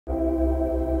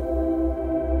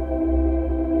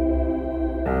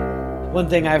One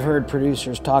thing I've heard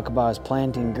producers talk about is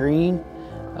planting green,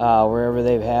 wherever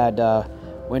they've had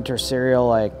winter cereal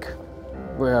like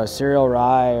cereal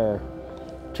rye or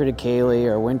triticale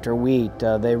or winter wheat.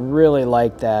 They really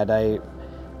like that.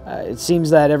 It seems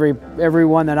that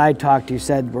everyone that I talked to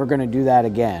said we're going to do that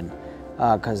again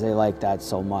because they like that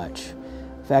so much.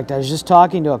 In fact, I was just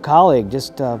talking to a colleague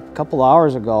just a couple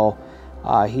hours ago.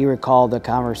 He recalled a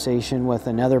conversation with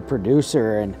another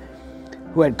producer and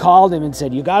who had called him and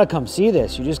said, "You got to come see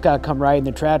this. You just got to come ride in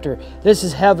the tractor. This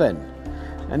is heaven."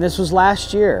 And this was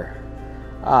last year,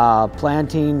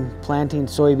 planting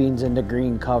soybeans into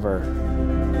green cover.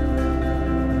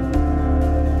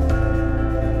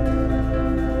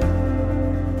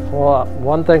 Well,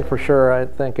 one thing for sure, I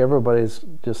think everybody's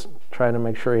just trying to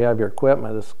make sure you have your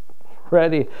equipment as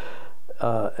ready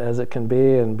as it can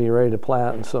be and be ready to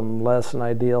plant in some less than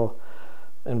ideal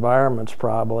environments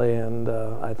probably. And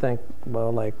I think,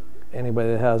 well, like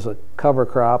anybody that has a cover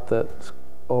crop that's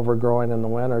overgrowing in the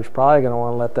winter is probably going to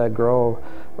want to let that grow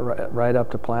right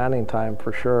up to planting time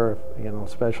for sure, you know,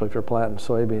 especially if you're planting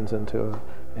soybeans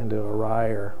into a rye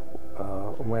or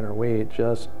winter wheat,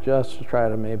 just to try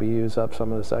to maybe use up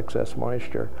some of this excess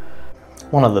moisture.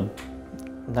 One of the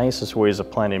nicest ways of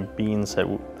planting beans that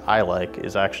I like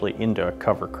is actually into a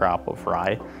cover crop of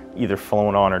rye, either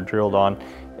flown on or drilled on.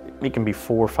 It can be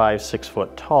 4, 5, 6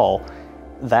 foot tall.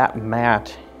 That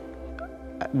mat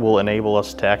will enable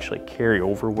us to actually carry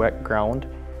over wet ground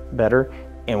better.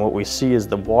 And what we see is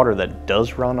the water that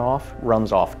does run off,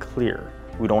 runs off clear.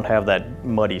 We don't have that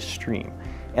muddy stream.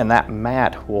 And that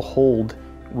mat will hold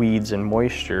weeds and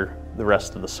moisture the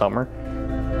rest of the summer.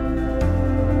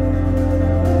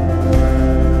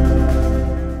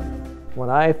 When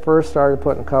I first started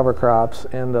putting cover crops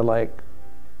into like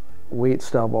wheat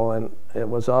stubble, and it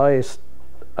was always,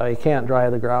 you can't dry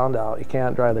the ground out. You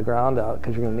can't dry the ground out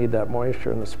because you're going to need that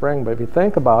moisture in the spring. But if you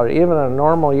think about it, even in a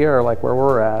normal year like where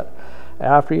we're at,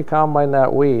 after you combine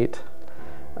that wheat,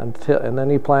 and then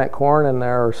you plant corn in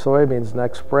there or soybeans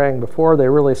next spring, before they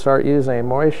really start using any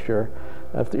moisture,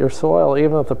 if your soil,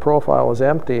 even if the profile was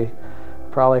empty,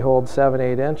 probably holds 7,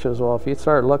 8 inches. Well, if you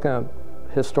start looking at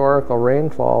historical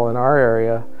rainfall in our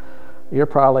area, you're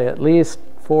probably at least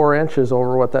 4 inches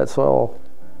over what that soil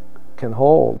can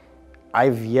hold.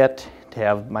 I've yet to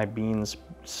have my beans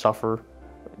suffer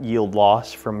yield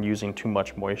loss from using too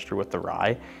much moisture with the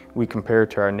rye. We compare it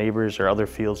to our neighbors or other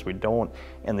fields we don't,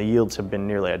 and the yields have been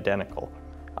nearly identical,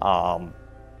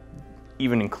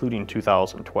 even including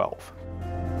 2012.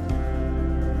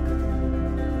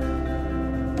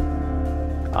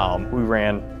 We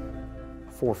ran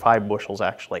 4 or 5 bushels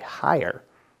actually higher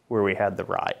where we had the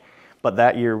rye. But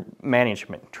that year,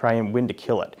 management, try and when to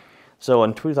kill it. So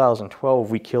in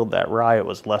 2012, we killed that rye. It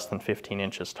was less than 15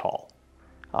 inches tall.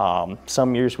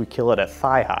 Some years we kill it at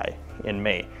thigh high in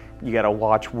May. You got to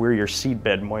watch where your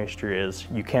seedbed moisture is.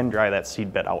 You can dry that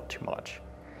seedbed out too much.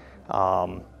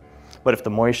 But if the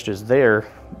moisture is there,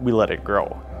 we let it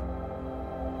grow.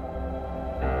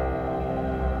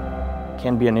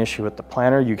 Can be an issue with the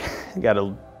planter. You got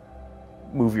to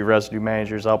move your residue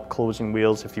managers up, closing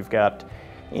wheels. If you've got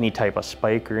any type of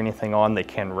spike or anything on, they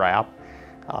can wrap.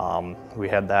 We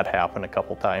had that happen a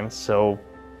couple times. So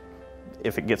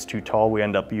if it gets too tall, we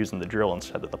end up using the drill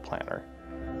instead of the planter.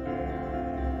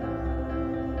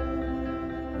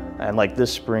 And like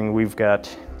this spring, we've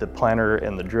got the planter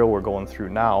and the drill we're going through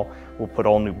now. We'll put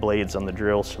all new blades on the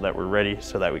drill so that we're ready,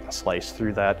 so that we can slice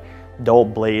through that. Dull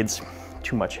blades,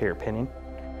 too much hair pinning.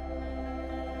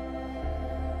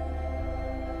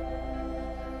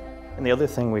 And the other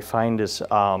thing we find is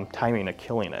timing of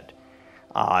killing it.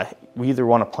 We either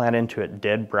want to plant into it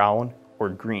dead brown or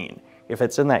green. If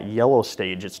it's in that yellow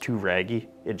stage, it's too raggy.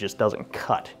 It just doesn't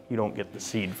cut. You don't get the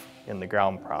seed in the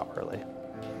ground properly.